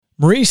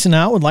Maurice and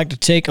I would like to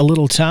take a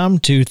little time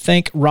to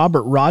thank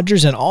Robert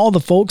Rogers and all the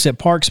folks at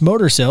Parks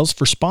Motor Sales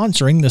for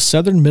sponsoring the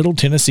Southern Middle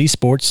Tennessee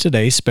Sports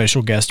Today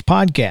special guest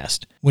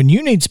podcast. When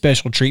you need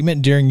special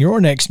treatment during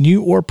your next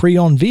new or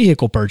pre-owned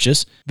vehicle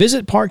purchase,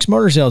 visit Parks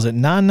Motor Sales at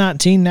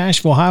 919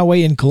 Nashville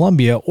Highway in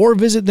Columbia or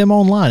visit them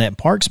online at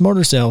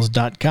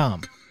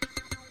parksmotorsales.com.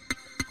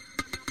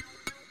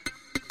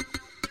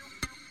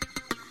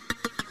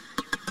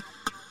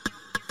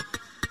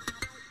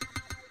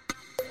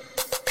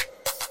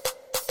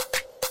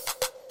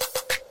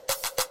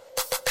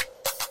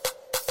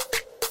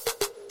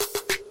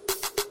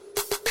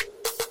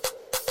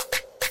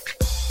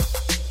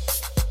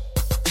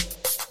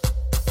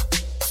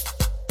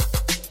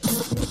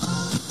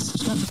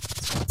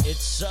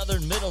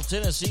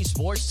 Tennessee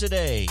Sports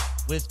Today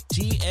with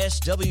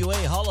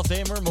TSWA Hall of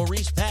Famer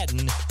Maurice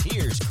Patton.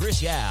 Here's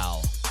Chris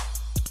Yao.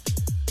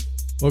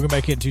 Welcome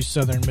back into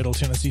Southern Middle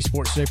Tennessee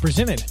Sports Today,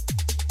 presented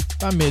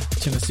by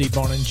Mid-Tennessee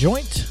Bone and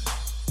Joint.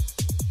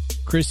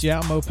 Chris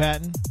Yao, Mo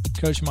Patton,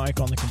 Coach Mike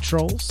on the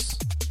controls.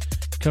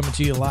 Coming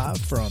to you live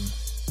from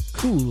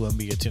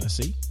Columbia,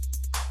 Tennessee.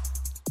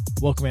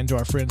 Welcome into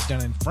our friends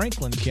down in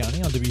Franklin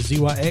County on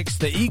WZYX,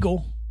 The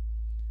Eagle.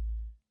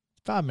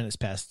 5 minutes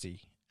past the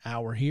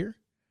hour here.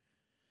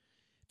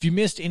 If you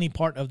missed any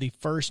part of the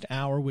first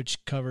hour,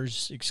 which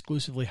covers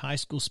exclusively high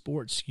school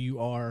sports, you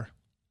are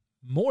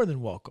more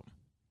than welcome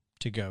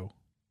to go.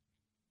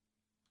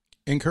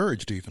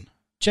 Encouraged, even.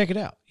 Check it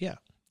out. Yeah.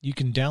 You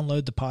can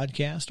download the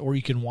podcast, or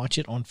you can watch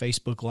it on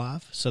Facebook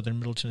Live, Southern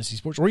Middle Tennessee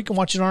Sports, or you can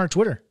watch it on our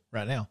Twitter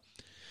right now,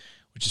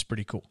 which is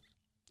pretty cool,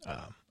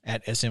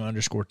 at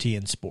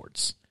SM_TN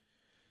Sports.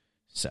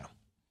 So,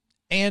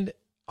 and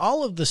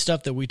all of the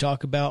stuff that we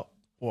talk about,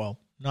 well,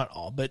 not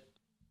all, but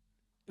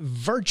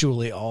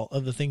virtually all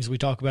of the things we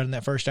talk about in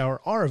that first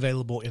hour are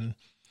available in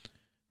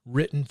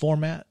written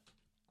format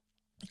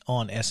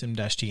on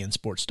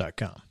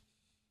sm-tnsports.com.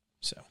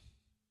 So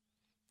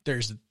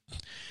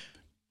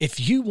if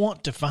you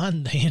want to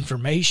find the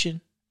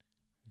information,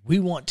 we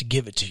want to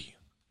give it to you.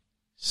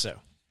 So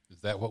is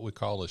that what we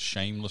call a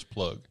shameless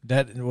plug?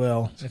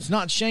 It's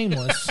not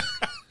shameless.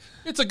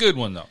 It's a good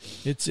one, though.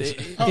 It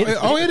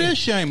is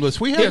shameless.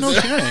 We have no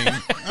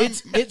shame.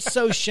 It's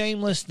so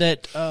shameless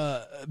that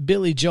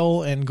Billy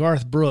Joel and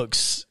Garth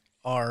Brooks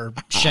are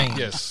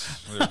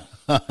shameless.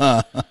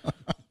 Yes.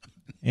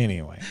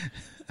 Anyway,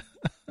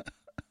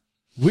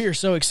 we are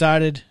so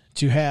excited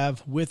to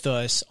have with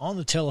us on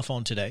the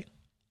telephone today,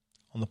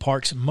 on the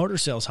Parks Motor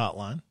Sales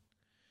Hotline,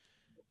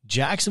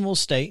 Jacksonville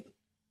State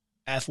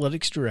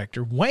Athletics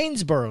Director,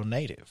 Waynesboro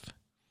native,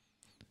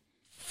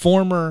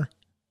 former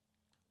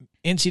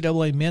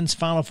NCAA Men's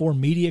Final Four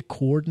Media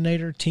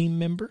Coordinator team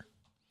member,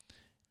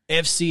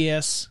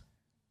 FCS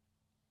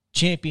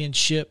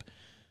Championship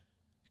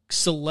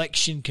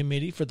Selection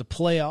Committee for the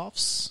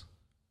playoffs,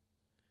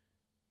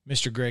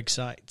 Mr. Greg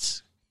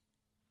Seitz.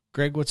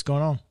 Greg, what's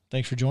going on?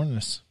 Thanks for joining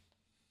us.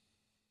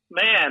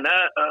 Man,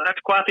 that's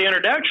quite the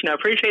introduction. I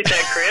appreciate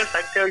that, Chris.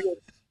 I can tell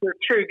you're a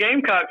true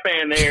Gamecock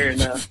fan there.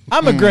 And,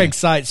 I'm a Greg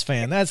Seitz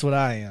fan. That's what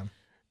I am.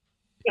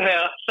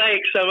 Yeah,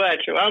 thanks so much.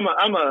 I'm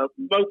a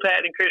Mo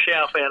Patton and Chris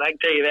Yao fan. I can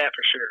tell you that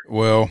for sure.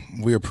 Well,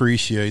 we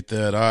appreciate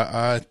that.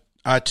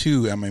 I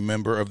too am a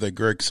member of the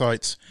Greg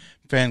Seitz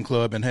fan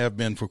club and have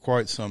been for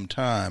quite some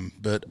time.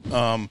 But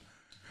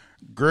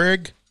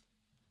Greg,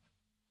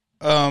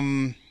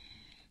 kind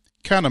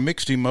of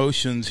mixed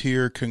emotions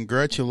here.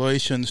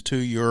 Congratulations to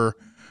your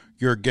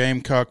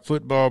Gamecock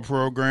football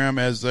program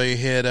as they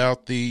head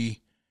out the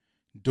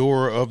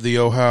door of the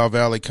Ohio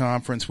Valley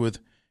Conference with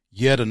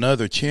yet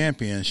another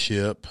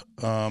championship.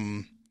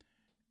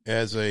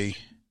 As a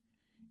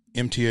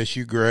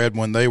MTSU grad,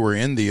 when they were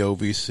in the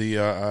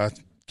OVC, I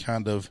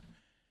kind of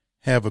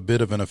have a bit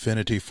of an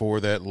affinity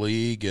for that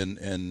league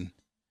and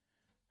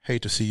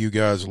hate to see you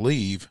guys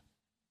leave.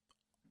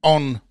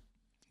 On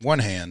one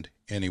hand,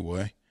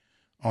 anyway.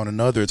 On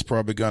another, it's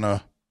probably going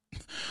to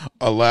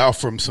allow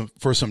for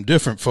some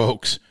different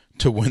folks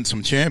to win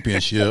some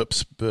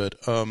championships. But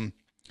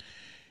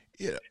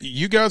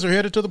you guys are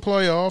headed to the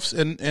playoffs,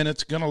 and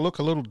it's going to look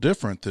a little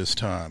different this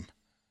time.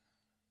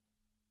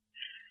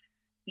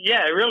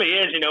 Yeah, it really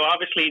is.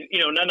 Obviously,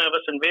 none of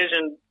us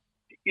envisioned,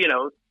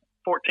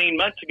 14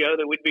 months ago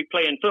that we'd be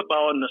playing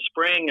football in the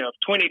spring of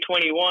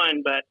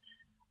 2021. But,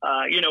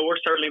 we're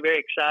certainly very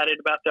excited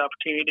about the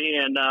opportunity.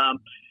 And,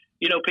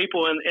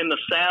 people in the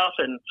South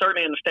and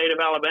certainly in the state of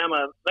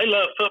Alabama, they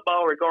love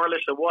football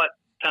regardless of what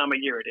time of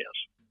year it is.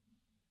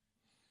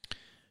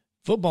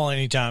 Football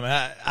anytime.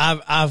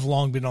 I've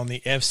long been on the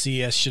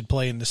FCS should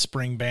play in the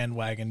spring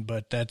bandwagon,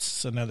 but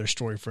that's another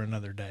story for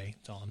another day.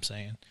 That's all I'm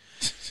saying.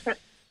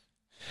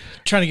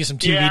 Trying to get some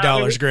TV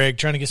dollars, Greg.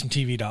 Trying to get some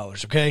TV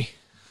dollars, okay?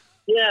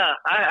 Yeah,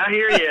 I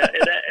hear you.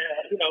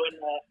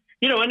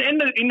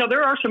 And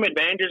there are some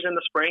advantages in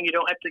the spring. You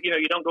don't have to,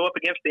 you don't go up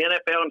against the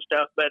NFL and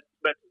stuff. But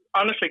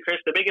honestly, Chris,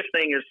 the biggest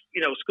thing is,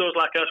 schools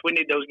like us, we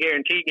need those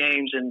guarantee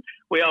games, and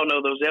we all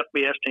know those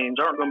FBS teams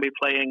aren't going to be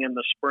playing in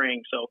the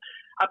spring. So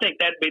I think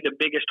that'd be the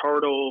biggest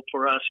hurdle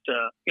for us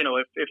to,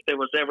 if there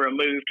was ever a move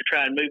to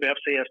try and move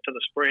FCS to the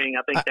spring.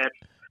 I think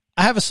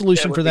I have a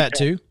solution for that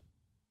too.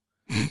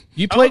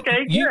 You played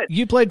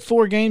you played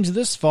 4 games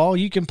this fall.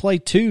 You can play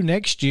 2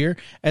 next year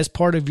as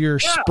part of your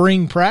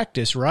spring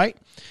practice, right?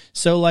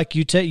 So like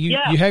you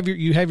have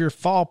your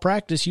fall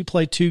practice, you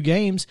play 2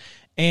 games,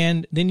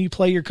 and then you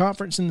play your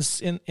conference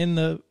in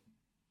the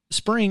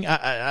spring.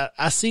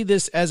 I see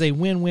this as a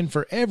win-win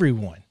for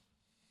everyone.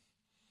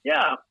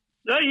 Yeah.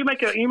 No, you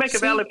make a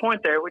valid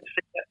point there. We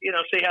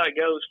see how it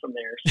goes from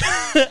there.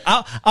 So.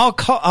 I'll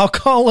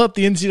call up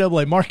the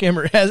NCAA. Mark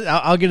Emmert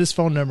I'll get his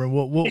phone number.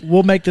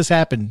 We'll make this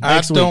happen.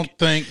 I don't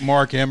think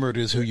Mark Emmert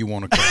is who you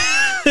want to call.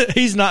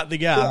 He's not the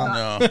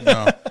guy.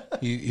 No,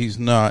 he's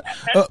not.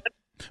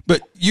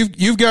 But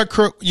you've got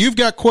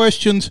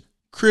questions.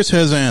 Chris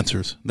has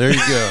answers. There you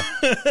go.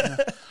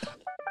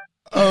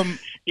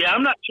 Yeah,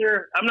 I'm not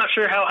sure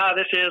how high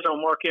this is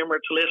on Mark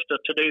Emmert's list of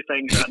to-do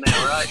things right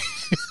now, right?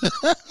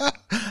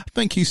 I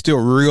think he's still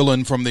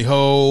reeling from the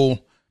whole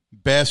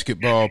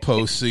basketball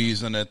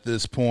postseason at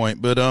this point.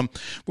 But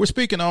we're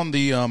speaking on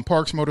the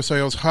Parks Motor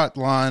Sales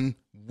hotline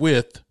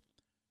with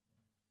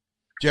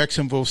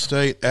Jacksonville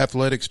State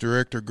Athletics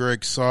Director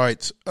Greg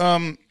Seitz.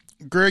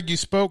 Greg, you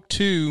spoke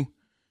to,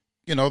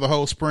 the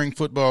whole spring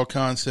football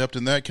concept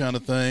and that kind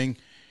of thing.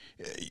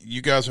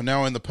 You guys are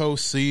now in the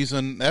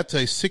postseason. That's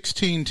a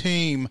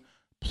 16-team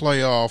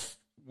playoff,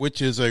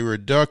 which is a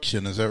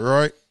reduction. Is that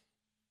right?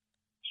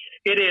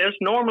 It is.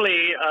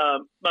 Normally,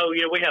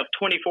 we have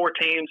 24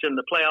 teams in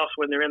the playoffs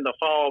when they're in the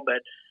fall,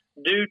 but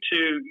there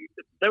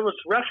was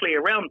roughly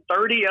around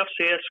 30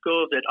 FCS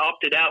schools that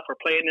opted out for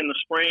playing in the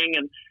spring,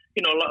 and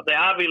the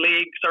Ivy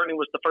League certainly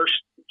was the first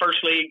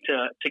league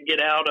to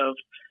get out of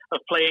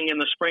playing in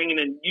the spring, and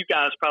then you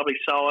guys probably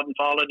saw it and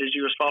followed as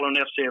you was following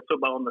FCS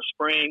football in the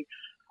spring.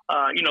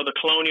 The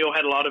Colonial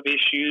had a lot of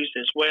issues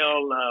as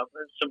well.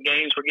 Some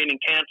games were getting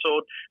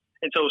canceled.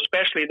 And so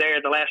especially there,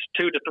 the last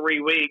 2 to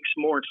 3 weeks,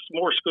 more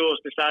schools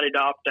decided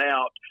to opt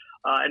out.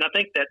 And I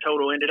think that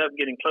total ended up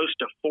getting close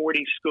to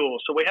 40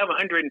 schools. So we have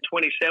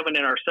 127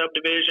 in our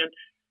subdivision.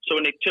 So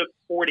when they took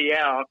 40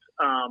 out,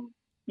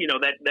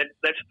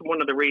 that's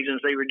one of the reasons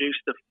they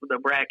reduced the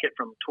bracket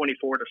from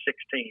 24 to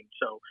 16.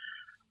 So,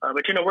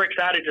 but we're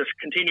excited to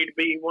continue to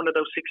be one of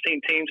those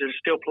 16 teams that is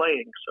still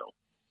playing. So.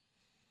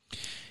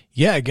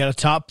 Yeah, got a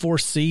top 4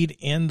 seed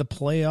in the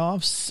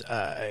playoffs.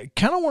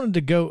 Kind of wanted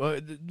to go.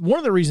 One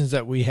of the reasons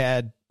that we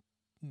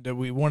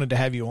wanted to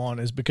have you on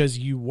is because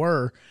you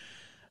were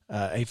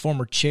a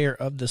former chair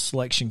of the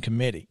selection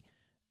committee,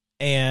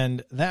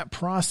 and that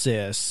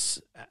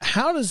process.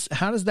 How does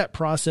that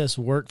process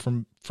work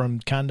from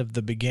kind of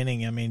the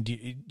beginning? I mean,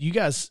 you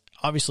guys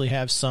obviously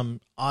have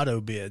some auto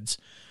bids,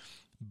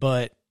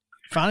 but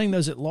finding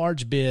those at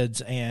large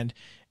bids and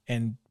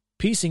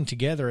piecing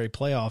together a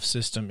playoff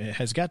system, it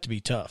has got to be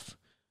tough.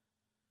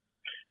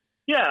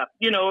 Yeah,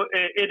 it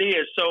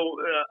is. So,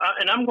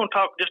 and I'm going to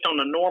talk just on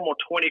the normal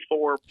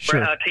 24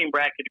 team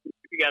bracket, if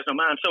you guys don't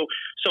mind. So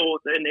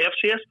in the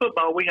FCS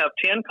football, we have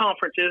 10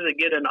 conferences that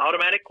get an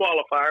automatic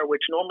qualifier,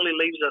 which normally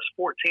leaves us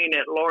 14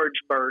 at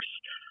large berths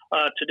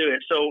to do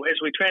it. So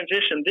as we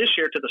transition this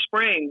year to the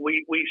spring,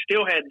 we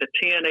still had the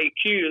 10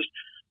 AQs,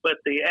 but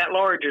the at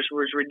larges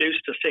was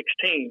reduced to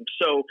 16.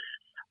 So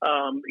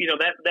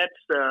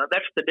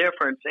that's the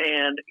difference.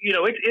 And,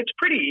 it's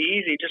pretty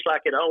easy, just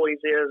like it always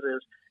is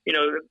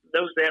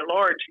those at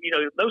large,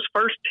 those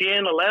first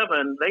 10,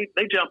 11,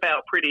 they jump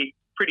out pretty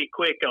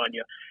quick on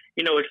you.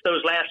 It's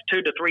those last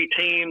 2 to 3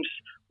 teams,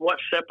 what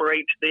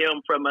separates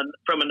them from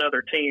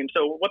another team.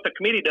 So what the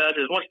committee does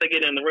is once they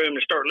get in the room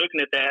and start looking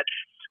at that,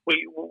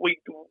 we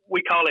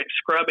call it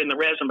scrubbing the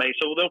resume.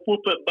 So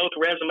we'll put both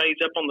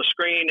resumes up on the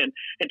screen and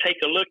take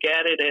a look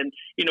at it. And,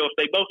 if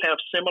they both have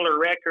similar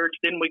records,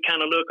 then we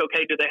kind of look,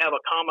 okay, do they have a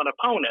common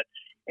opponent?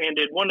 And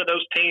did one of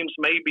those teams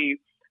maybe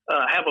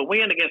have a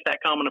win against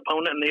that common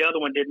opponent and the other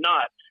one did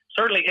not?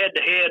 Certainly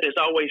head-to-head is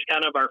always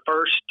kind of our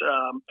first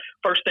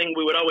thing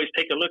we would always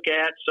take a look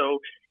at. So,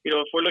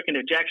 if we're looking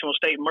at Jacksonville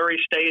State, Murray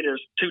State as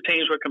 2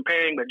 teams we're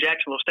comparing, but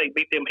Jacksonville State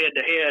beat them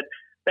head-to-head,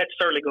 that's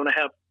certainly going to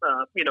have,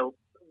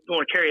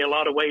 going to carry a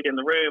lot of weight in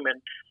the room.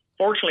 And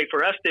fortunately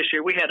for us this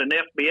year, we had an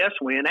FBS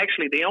win,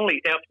 actually the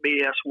only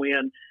FBS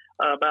win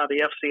by the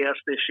FCS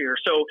this year.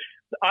 So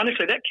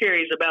honestly, that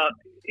carries about,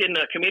 in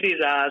the committee's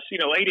eyes,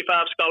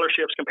 85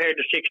 scholarships compared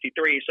to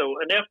 63. So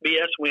an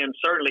FBS win,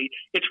 certainly,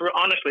 it's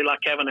honestly like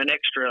having an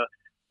extra,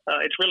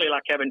 it's really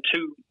like having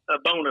 2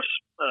 bonus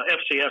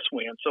FCS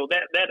wins. So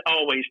that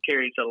always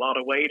carries a lot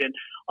of weight. And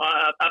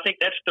I think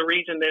that's the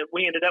reason that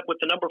we ended up with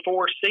the number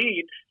 4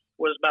 seed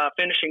was by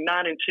finishing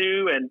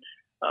 9-2 and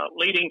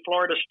leading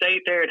Florida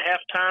State there at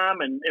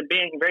halftime and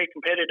being very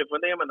competitive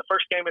with them in the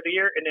first game of the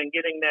year, and then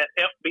getting that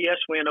FBS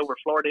win over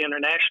Florida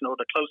International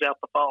to close out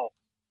the fall.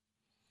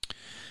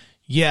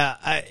 Yeah,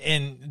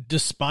 and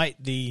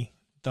despite the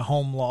the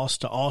home loss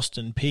to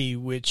Austin Peay,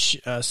 which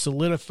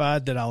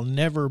solidified that I'll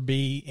never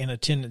be in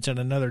attendance at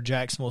another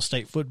Jacksonville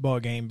State football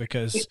game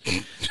because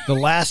the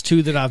last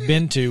two that I've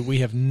been to, we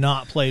have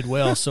not played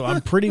well. So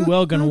I'm pretty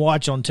well going to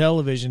watch on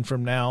television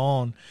from now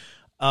on.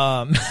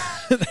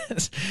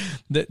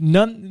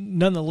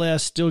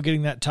 Nonetheless, still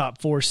getting that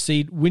top 4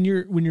 seed. When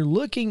you're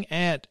looking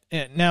at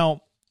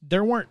now,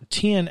 there weren't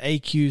 10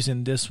 AQs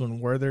in this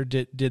one, were there?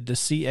 Did the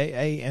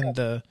CAA and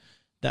the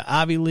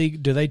Ivy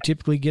League, do they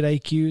typically get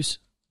AQs?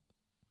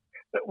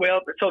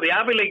 Well, so the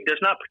Ivy League does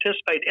not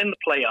participate in the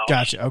playoffs.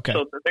 Gotcha. Okay.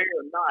 So they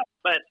are not.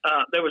 But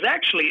there was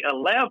actually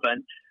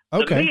 11.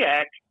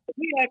 Okay.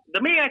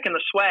 The MEAC and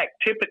the SWAC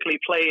typically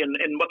play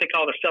in what they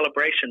call the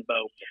Celebration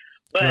Bowl.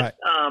 But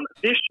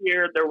this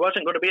year there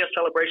wasn't going to be a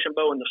Celebration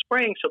Bowl in the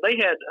spring, so they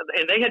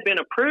had been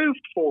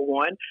approved for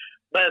one,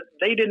 but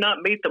they did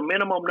not meet the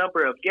minimum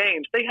number of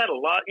games. They had a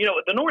lot.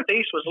 The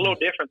Northeast was a little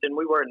different than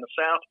we were in the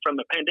South from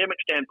the pandemic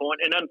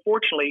standpoint, and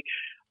unfortunately,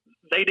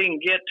 they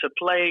didn't get to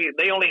play.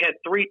 They only had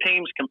 3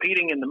 teams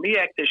competing in the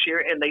MEAC this year,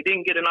 and they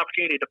didn't get an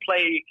opportunity to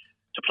play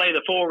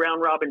the full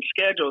round robin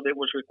schedule that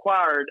was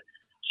required.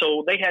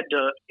 So they had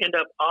to end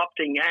up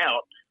opting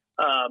out.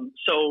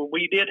 So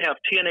we did have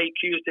 10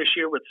 AQs this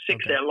year with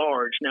 6 at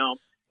large. Now,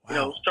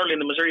 certainly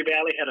the Missouri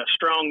Valley had a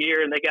strong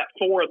year, and they got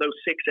 4 of those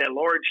 6 at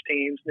large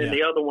teams. And then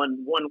the other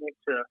one went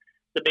to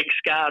the Big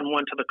Sky and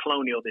one to the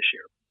Colonial this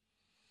year.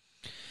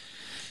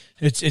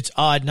 It's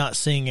odd not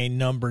seeing a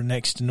number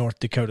next to North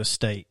Dakota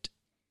State.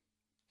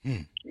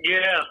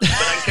 Yeah, but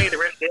I can tell you the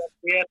rest of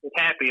the FCS is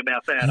happy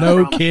about that.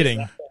 No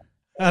kidding.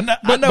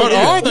 But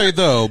are they,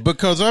 though?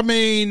 Because, I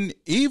mean,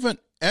 even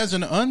as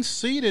an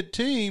unseeded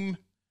team,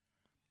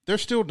 they're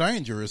still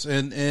dangerous.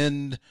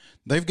 And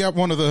they've got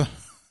one of the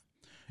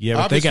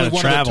but they got to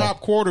travel. Of the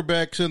top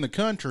quarterbacks in the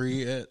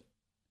country.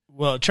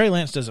 Well, Trey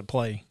Lance doesn't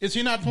play. Is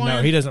he not playing?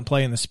 No, he doesn't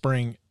play in the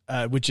spring,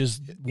 which is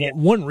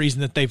one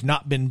reason that they've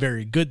not been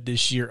very good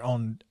this year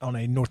on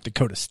a North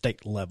Dakota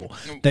State level.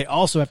 They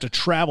also have to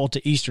travel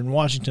to Eastern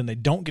Washington. They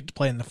don't get to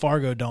play in the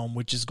Fargo Dome,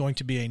 which is going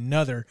to be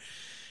another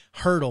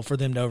hurdle for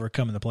them to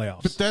overcome in the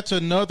playoffs. But that's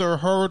another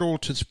hurdle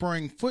to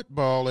spring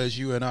football, as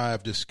you and I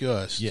have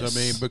discussed. Yes. I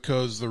mean,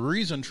 because the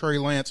reason Trey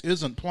Lance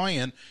isn't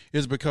playing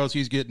is because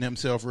he's getting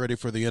himself ready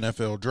for the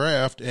NFL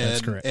draft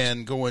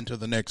and going to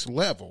the next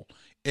level.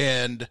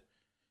 And,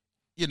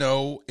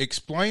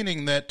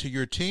 explaining that to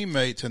your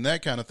teammates and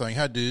that kind of thing,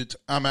 dudes,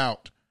 I'm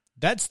out.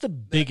 That's the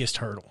biggest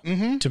hurdle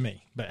to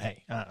me. But,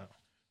 hey, I don't know.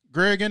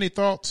 Greg, any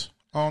thoughts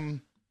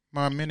on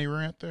my mini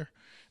rant there?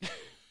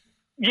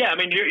 Yeah, I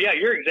mean,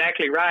 you're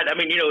exactly right. I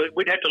mean,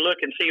 we'd have to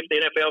look and see if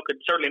the NFL could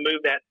certainly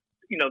move that,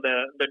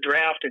 the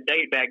draft and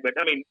date back. But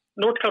I mean,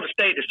 North Dakota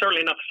State is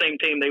certainly not the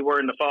same team they were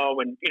in the fall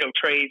when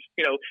Trey's.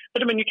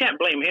 But I mean, you can't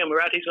blame him,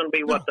 right? He's going to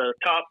be the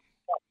top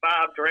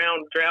 5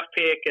 round draft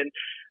pick.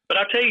 But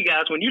I'll tell you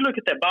guys, when you look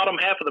at that bottom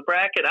half of the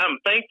bracket,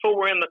 I'm thankful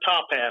we're in the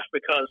top half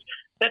because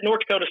that North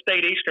Dakota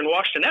State Eastern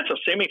Washington, that's a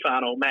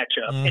semifinal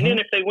matchup. And then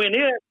if they win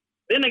it,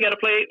 then they got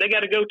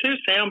to go to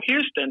Sam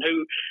Houston, who,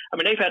 I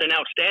mean, they've had an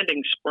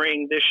outstanding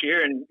spring this year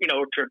and,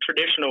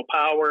 traditional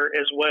power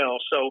as well.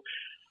 So,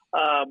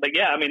 but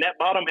yeah, I mean, that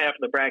bottom half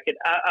of the bracket,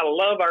 I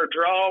love our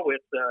draw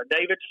with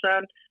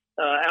Davidson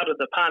out of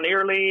the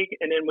Pioneer League.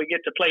 And then we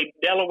get to play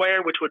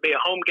Delaware, which would be a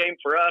home game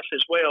for us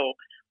as well,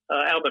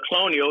 out of the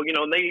Colonial,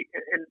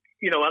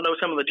 I know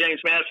some of the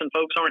James Madison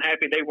folks aren't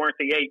happy they weren't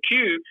the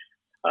AQ.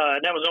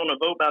 That was on a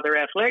vote by their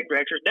athletic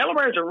directors.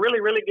 Delaware is a really,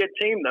 really good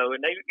team, though.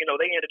 And they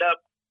ended up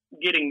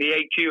getting the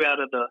AQ out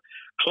of the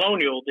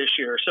Colonial this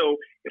year. So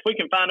if we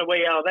can find a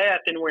way out of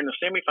that, then we're in the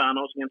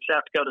semifinals against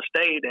South Dakota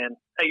State. And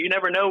hey, you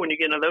never know when you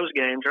get into those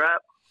games, right?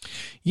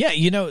 Yeah,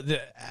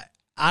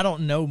 I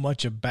don't know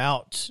much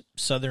about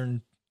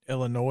Southern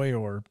Illinois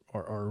or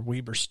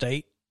Weber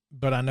State,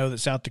 but I know that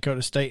South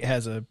Dakota State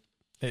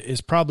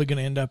is probably going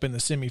to end up in the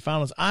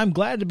semifinals. I'm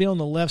glad to be on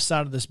the left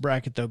side of this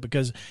bracket, though,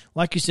 because,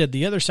 like you said,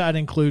 the other side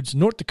includes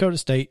North Dakota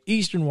State,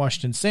 Eastern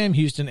Washington, Sam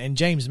Houston, and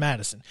James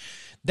Madison.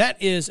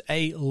 That is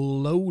a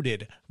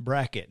loaded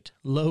bracket.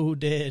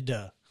 Loaded.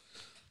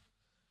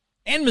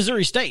 And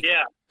Missouri State.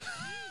 Yeah.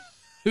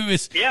 Who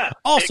is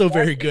also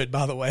very good,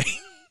 by the way.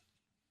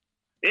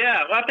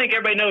 Yeah, well, I think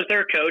everybody knows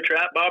their coach,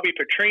 right? Bobby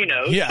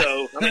Petrino. Yeah.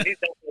 So, I mean,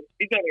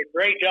 he's done a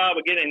great job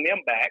of getting them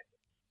back.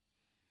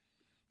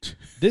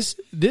 This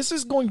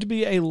is going to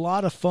be a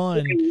lot of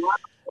fun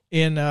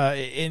in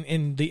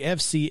the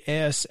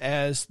FCS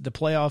as the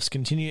playoffs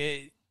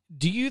continue.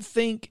 Do you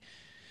think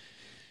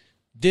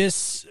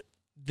this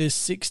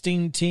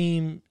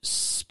 16-team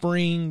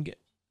spring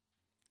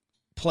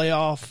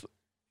playoff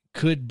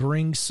could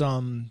bring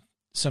some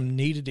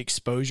needed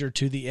exposure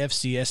to the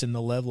FCS and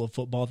the level of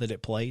football that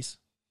it plays?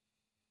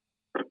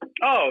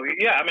 Oh,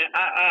 yeah. I mean,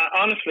 I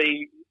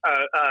honestly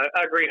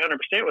I agree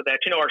 100% with that.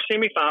 Our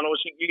semifinals,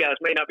 you guys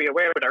may not be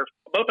aware, but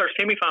both our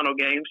semifinal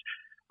games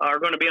are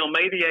going to be on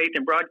May the 8th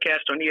and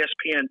broadcast on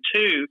ESPN2.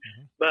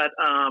 Mm-hmm. But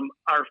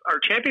our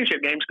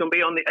championship game is going to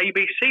be on the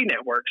ABC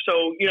network.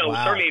 So,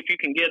 wow. Certainly if you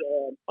can get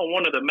on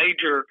one of the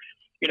major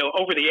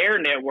over the air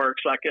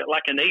networks like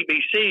an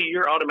ABC,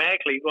 you're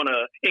automatically going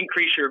to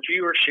increase your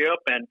viewership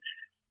and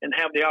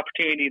have the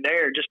opportunity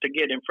there just to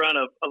get in front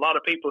of a lot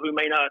of people who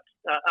may not.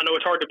 I know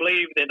it's hard to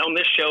believe that on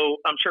this show,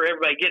 I'm sure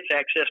everybody gets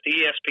access to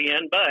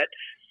ESPN, but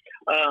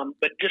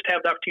just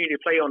have the opportunity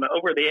to play on the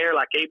over the air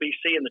like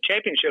ABC in the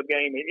championship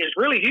game is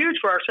really huge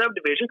for our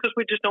subdivision because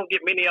we just don't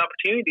get many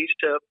opportunities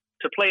to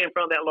play in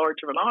front of that large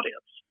of an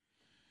audience.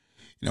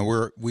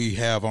 We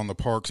have on the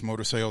Parks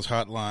Motor Sales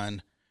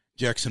Hotline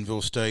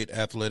Jacksonville State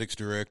Athletics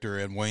Director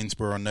and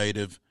Waynesboro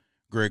native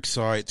Greg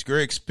Seitz.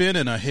 Greg,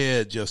 spinning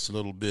ahead just a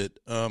little bit.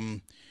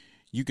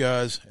 You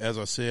guys, as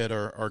I said,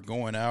 are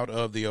going out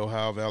of the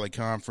Ohio Valley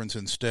Conference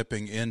and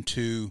stepping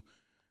into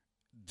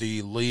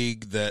the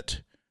league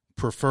that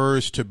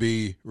prefers to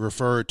be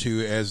referred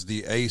to as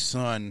the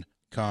ASUN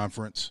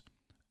Conference.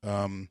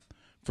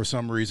 For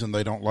some reason,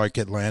 they don't like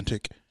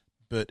Atlantic,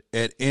 but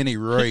at any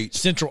rate,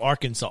 Central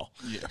Arkansas.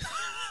 Yeah.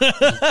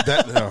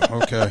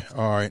 Okay.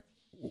 All right.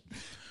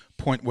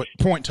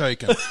 Point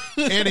taken.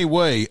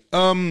 Anyway,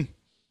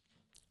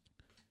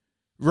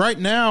 right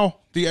now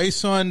the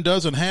ASUN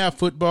doesn't have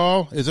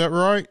football. Is that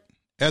right?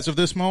 As of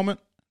this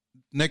moment,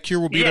 next year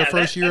will be their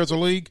first year as a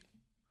league.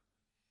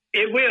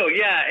 It will,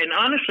 yeah. And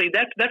honestly,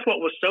 that's what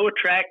was so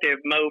attractive,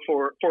 Mo,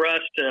 for us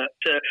to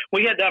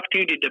we had the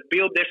opportunity to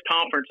build this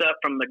conference up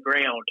from the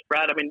ground,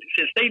 right? I mean,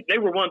 since they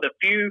were one of the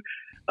few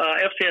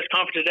FCS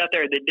conferences out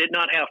there that did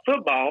not have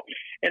football.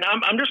 And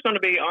I'm just going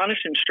to be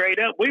honest and straight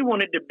up. We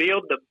wanted to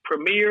build the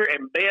premier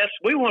and best.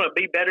 We want to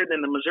be better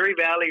than the Missouri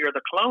Valley or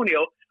the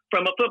Colonial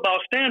from a football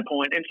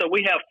standpoint. And so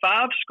we have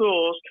 5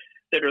 schools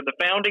that are the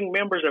founding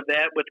members of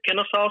that with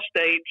Kennesaw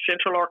State,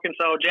 Central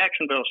Arkansas,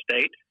 Jacksonville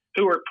State,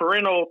 who are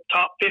perennial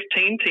top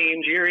 15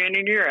 teams year in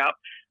and year out.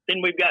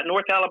 Then we've got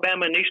North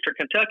Alabama and Eastern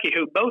Kentucky,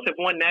 who both have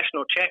won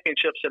national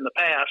championships in the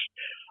past.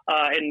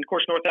 And of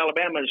course, North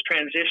Alabama is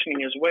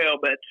transitioning as well.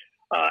 But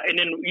and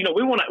then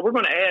we're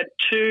going to add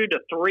 2 to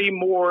 3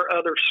 more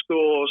other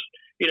schools,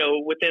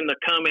 within the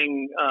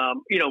coming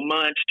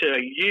months to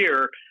a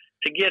year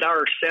to get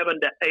our 7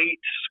 to 8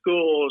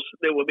 schools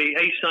that will be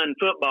ASUN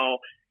football.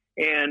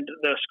 And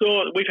the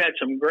school, we've had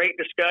some great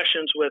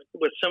discussions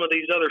with some of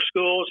these other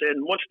schools.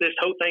 And once this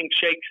whole thing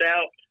shakes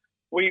out,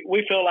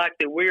 we feel like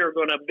that we are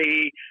going to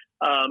be,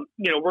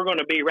 we're going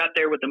to be right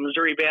there with the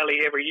Missouri Valley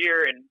every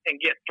year and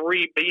get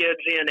 3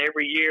 bids in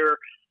every year,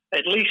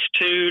 at least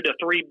 2 to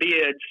 3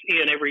 bids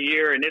in every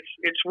year. And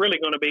it's really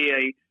going to be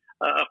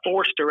a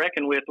force to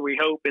reckon with, we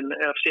hope, in the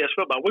FCS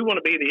football. We want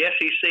to be the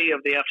SEC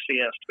of the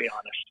FCS, to be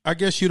honest. I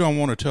guess you don't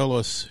want to tell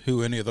us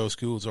who any of those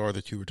schools are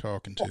that you were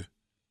talking to.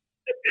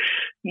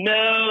 No,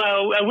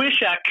 I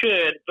wish I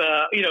could.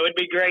 It'd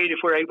be great if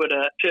we're able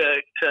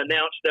to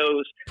announce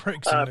those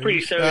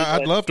pretty soon.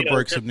 I'd love to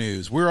break some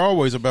news. We're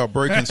always about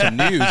breaking some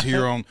news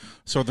here on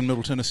Southern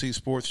Middle Tennessee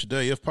Sports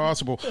Today, if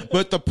possible.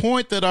 But the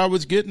point that I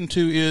was getting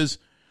to is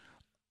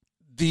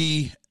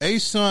the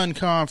ASUN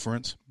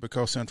Conference,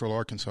 because Central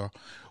Arkansas,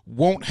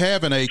 won't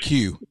have an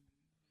AQ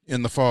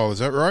in the fall. Is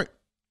that right?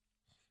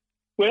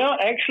 Well,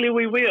 actually,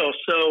 we will.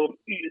 So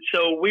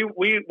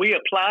we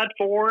applied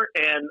for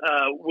and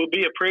will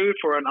be approved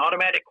for an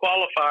automatic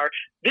qualifier.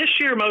 This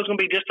year, Mo's going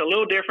to be just a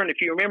little different. If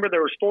you remember,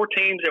 there was 4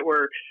 teams that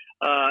were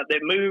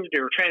that moved.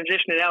 They were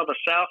transitioning out of the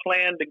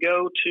Southland to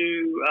go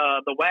to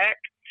the WAC.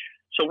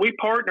 So we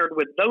partnered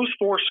with those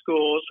 4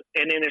 schools,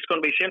 and then it's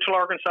going to be Central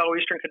Arkansas,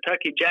 Eastern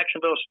Kentucky,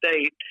 Jacksonville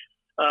State,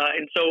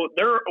 and so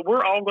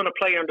we're all going to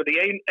play under the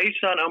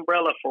ASUN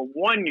umbrella for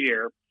 1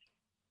 year.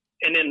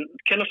 And then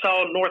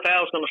Kennesaw North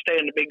Al is going to stay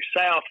in the Big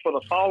South for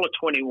the fall of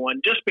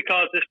 21, just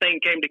because this thing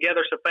came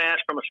together so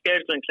fast from a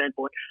scheduling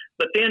standpoint.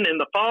 But then in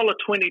the fall of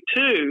 22,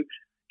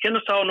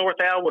 Kennesaw North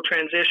Al will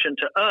transition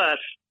to us.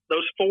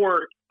 Those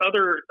 4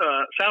 other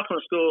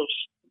Southland schools,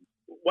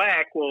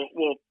 WAC,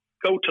 will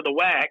go to the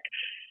WAC.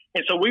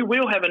 And so we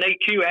will have an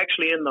AQ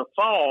actually in the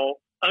fall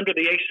under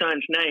the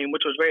ASUN's name,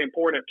 which was very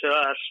important to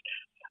us.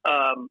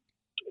 And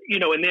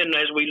then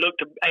as we look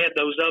to add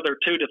those other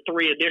 2 to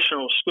 3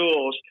 additional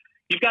schools,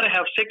 you've got to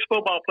have 6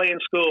 football playing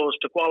schools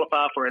to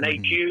qualify for an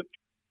AQ,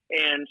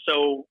 and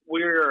so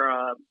we're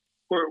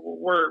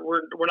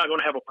not going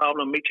to have a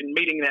problem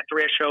meeting that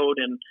threshold.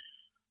 And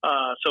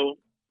so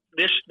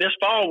this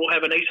fall we'll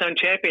have an ASUN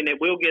champion that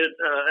will get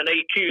an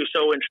AQ.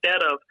 So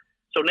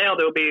now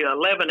there'll be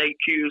 11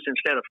 AQs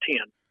instead of 10.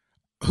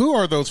 Who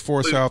are those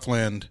 4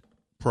 Southland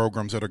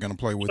programs that are going to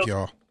play with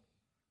y'all?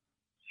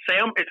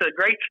 Sam, it's a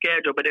great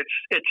schedule, but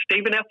it's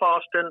Stephen F.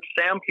 Austin,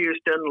 Sam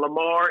Houston,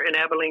 Lamar, and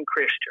Abilene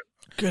Christian.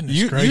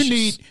 Goodness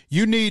gracious.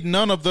 You need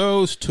none of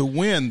those to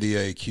win the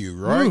AQ,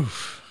 right?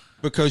 Oof.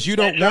 Because you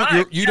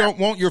don't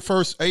want your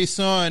first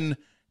ASUN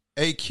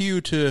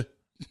AQ to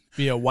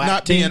be a WAC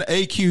not team?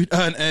 Be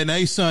an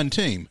ASUN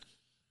team.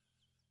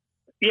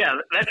 Yeah,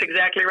 that's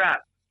exactly right.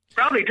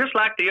 Probably just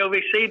like the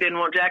OVC didn't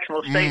want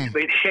Jacksonville State to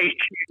be the AQ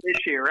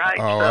this year, right?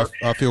 Oh, so,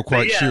 I feel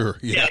quite sure.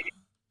 Yeah.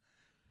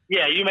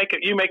 Yeah, you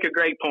make a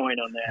great point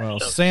on that. Well,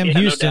 so, Sam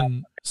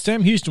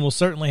Houston will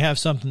certainly have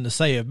something to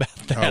say about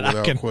that.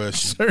 I can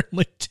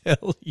certainly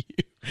tell you.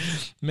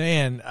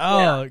 Man,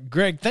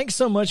 Greg, thanks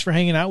so much for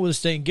hanging out with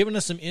us today and giving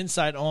us some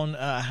insight on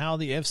how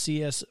the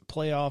FCS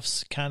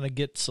playoffs kind of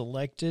get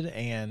selected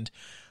and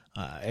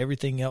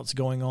everything else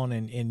going on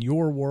in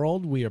your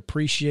world. We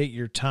appreciate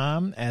your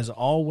time as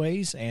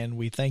always, and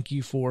we thank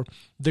you for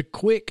the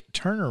quick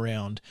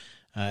turnaround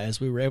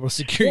as we were able to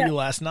secure you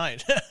last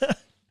night.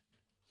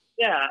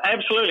 Yeah,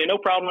 absolutely. No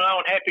problem at all.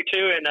 I'm happy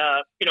to. And,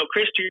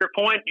 Chris, to your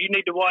point, you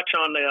need to watch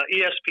on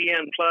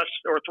ESPN Plus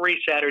or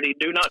 3 Saturday.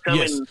 Do not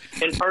come in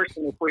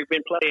person if we've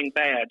been playing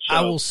bad. So,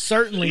 I will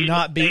certainly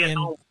not be in.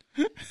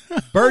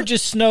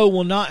 Burgess Snow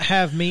will not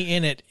have me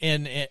in it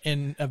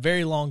in a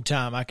very long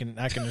time. I can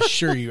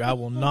assure you, I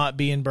will not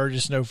be in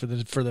Burgess Snow for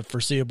the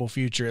foreseeable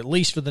future, at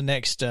least for the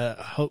next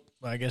 2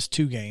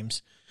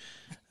 games.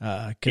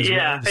 Because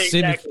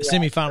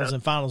semifinals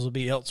and finals will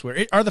be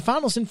elsewhere. Are the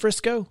finals in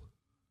Frisco?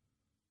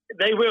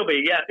 They will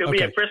be, yeah. It'll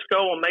be at Frisco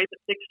on May the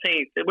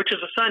 16th, which is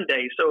a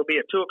Sunday, so it'll be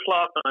at 2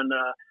 o'clock on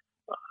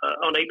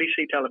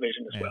ABC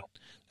television as well.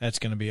 That's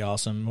going to be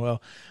awesome.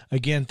 Well,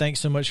 again, thanks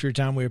so much for your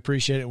time. We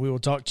appreciate it. We will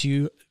talk to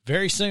you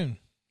very soon.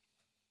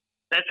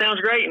 That sounds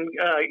great, and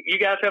you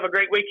guys have a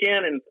great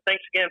weekend, and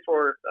thanks again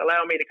for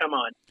allowing me to come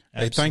on.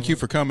 Hey, thank you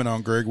for coming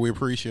on, Greg. We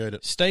appreciate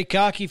it. Stay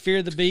cocky,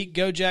 fear the beat,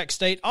 go Jack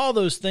State, all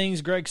those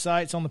things. Greg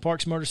Seitz on the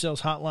Parks Motor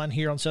Sales Hotline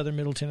here on Southern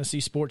Middle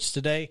Tennessee Sports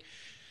Today,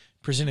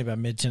 presented by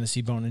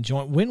Mid-Tennessee Bone and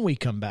Joint. When we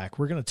come back,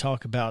 we're going to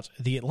talk about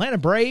the Atlanta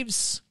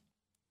Braves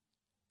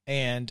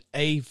and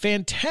a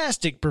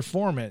fantastic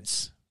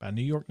performance by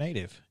New York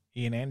native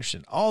Ian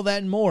Anderson. All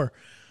that and more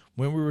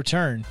when we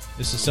return.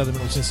 This is Southern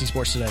Middle Tennessee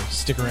Sports Today.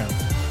 Stick around.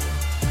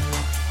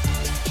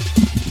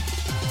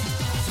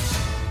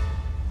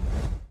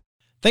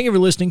 Thank you for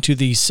listening to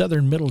the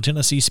Southern Middle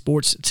Tennessee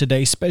Sports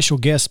Today special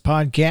guest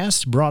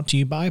podcast brought to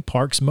you by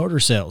Parks Motor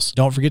Sales.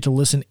 Don't forget to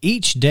listen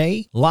each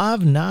day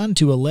live 9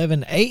 to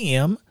 11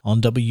 a.m.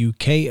 on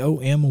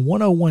WKOM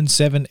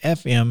 1017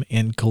 FM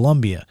in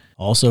Columbia.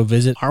 Also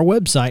visit our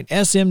website,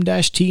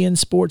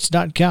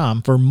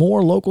 sm-tnsports.com, for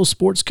more local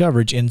sports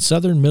coverage in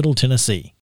Southern Middle Tennessee.